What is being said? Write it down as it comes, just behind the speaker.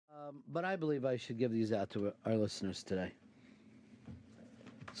But I believe I should give these out to our listeners today.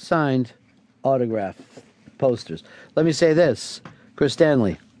 Signed, autograph, posters. Let me say this. Chris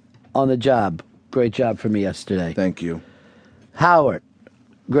Stanley, on the job. Great job for me yesterday. Thank you. Howard,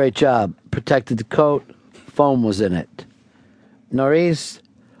 great job. Protected the coat. Foam was in it. Norris,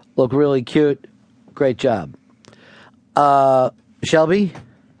 look really cute. Great job. Shelby,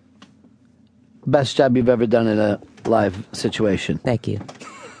 best job you've ever done in a live situation. Thank you.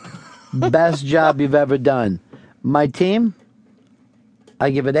 Best job you've ever done. My team, I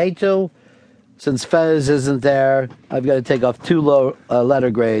give it A to. Since Fez isn't there, I've got to take off 2 low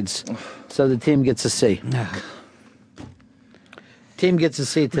letter grades, so the team gets a C. Team gets a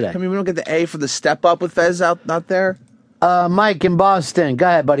C today. I mean, we don't get the A for the step up with Fez out not there? Mike in Boston. Go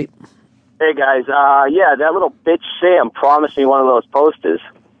ahead, buddy. Hey, guys. Yeah, that little bitch Sam promised me one of those posters.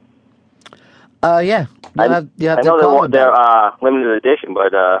 Yeah. You have I to know call him they're back. limited edition,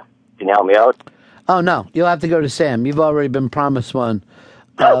 but can you help me out? Oh, no. You'll have to go to Sam. You've already been promised one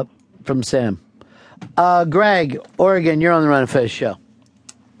from Sam. Greg, Oregon, you're on the Ron Fez show.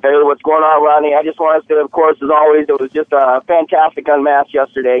 Hey, what's going on, Ronnie? I just want to say, of course, as always, it was just a fantastic unmasked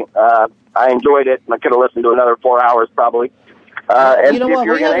yesterday. I enjoyed it. I could have listened to another 4 hours, probably. And You know if what?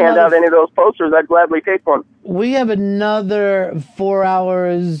 you're We going got to hand another- out any of those posters, I'd gladly take one. We have another 4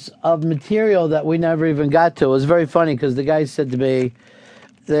 hours of material that we never even got to. It was very funny because the guy said to me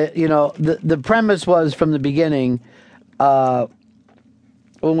that, the premise was from the beginning, when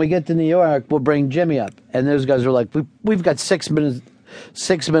we get to New York, we'll bring Jimmy up. And those guys were like, we've got 6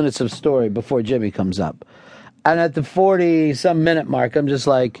 minutes of story before Jimmy comes up. And at the 40-some minute mark, I'm just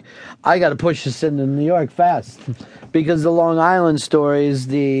like, I got to push this into New York fast. Because the Long Island stories,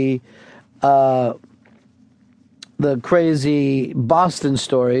 the crazy Boston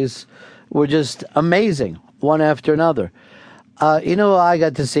stories were just amazing, one after another. I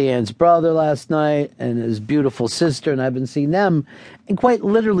got to see Ann's brother last night and his beautiful sister, and I haven't seen them in quite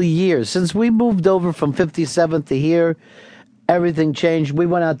literally years. Since we moved over from 57th to here, everything changed. We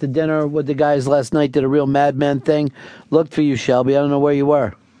went out to dinner with the guys last night, did a real madman thing. Looked for you, Shelby. I don't know where you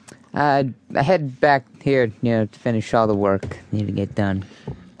were. I head back here, to finish all the work need to get done.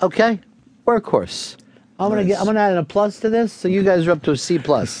 Okay, workhorse. I'm gonna add a plus to this, so you guys are up to a C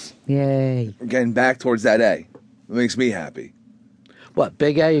plus. Yay! We're getting back towards that A. It makes me happy. What,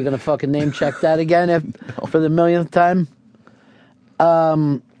 Big A? You're gonna fucking name check that again for the millionth time?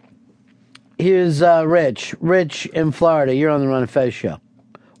 Here's Rich. Rich in Florida. You're on the Ron Fez show.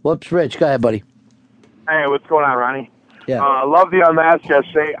 Whoops, Rich. Go ahead, buddy. Hey, what's going on, Ronnie? Yeah. I love the unmasked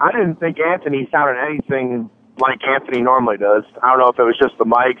yesterday. I didn't think Anthony sounded anything like Anthony normally does. I don't know if it was just the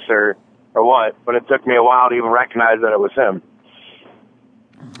mics or what, but it took me a while to even recognize that it was him.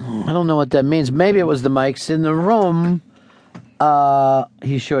 I don't know what that means. Maybe it was the mics in the room.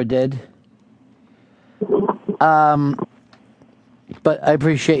 He sure did. But I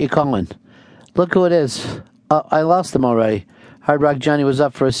appreciate you calling. Look who it is. I lost him already. Hard Rock Johnny was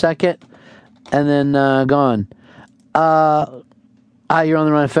up for a second, and then gone. You're on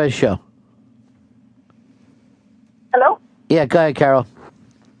the Ron Fez show. Hello? Yeah, go ahead, Carol.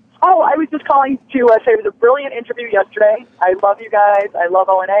 Oh, I was just calling to say it was a brilliant interview yesterday. I love you guys. I love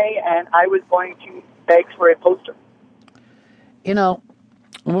O&A, and I was going to beg for a poster.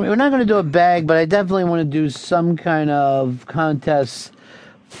 We're not going to do a bag, but I definitely want to do some kind of contest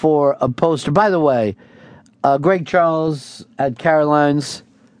for a poster. By the way, Greg Charles at Caroline's,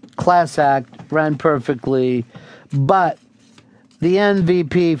 class act, ran perfectly, but the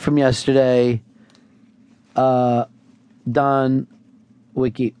MVP from yesterday, Don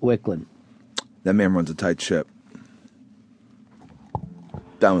Wicklund. That man runs a tight ship.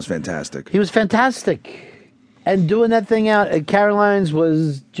 That was fantastic. He was fantastic. And doing that thing out at Caroline's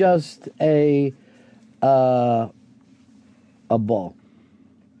was just a ball.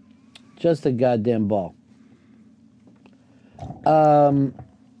 Just a goddamn ball.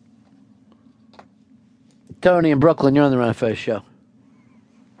 Tony in Brooklyn, you're on the Ron Fez show.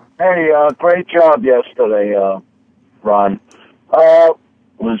 Hey, great job yesterday, Ron.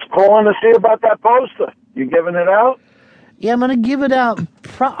 Was calling to see about that poster. You giving it out? Yeah, I'm going to give it out.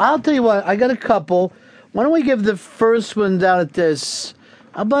 I'll tell you what, I got a couple. Why don't we give the first one down at this?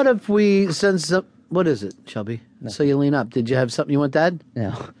 How about if we send some... What is it, Shelby? No. So you lean up. Did you have something you want to add?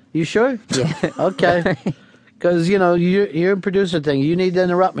 No. You sure? Yeah. Okay. Because, you're a producer thing. You need to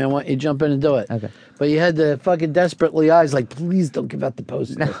interrupt me. I want you to jump in and do it. Okay. But you had the fucking desperately eyes like, please don't give out the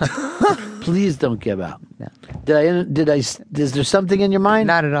poster. No. Please don't give out. No. Is there something in your mind?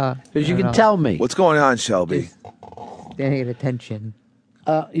 Not at all. Because you can tell me. What's going on, Shelby? Didn't get attention.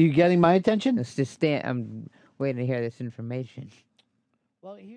 You getting my attention? I'm waiting to hear this information. Well,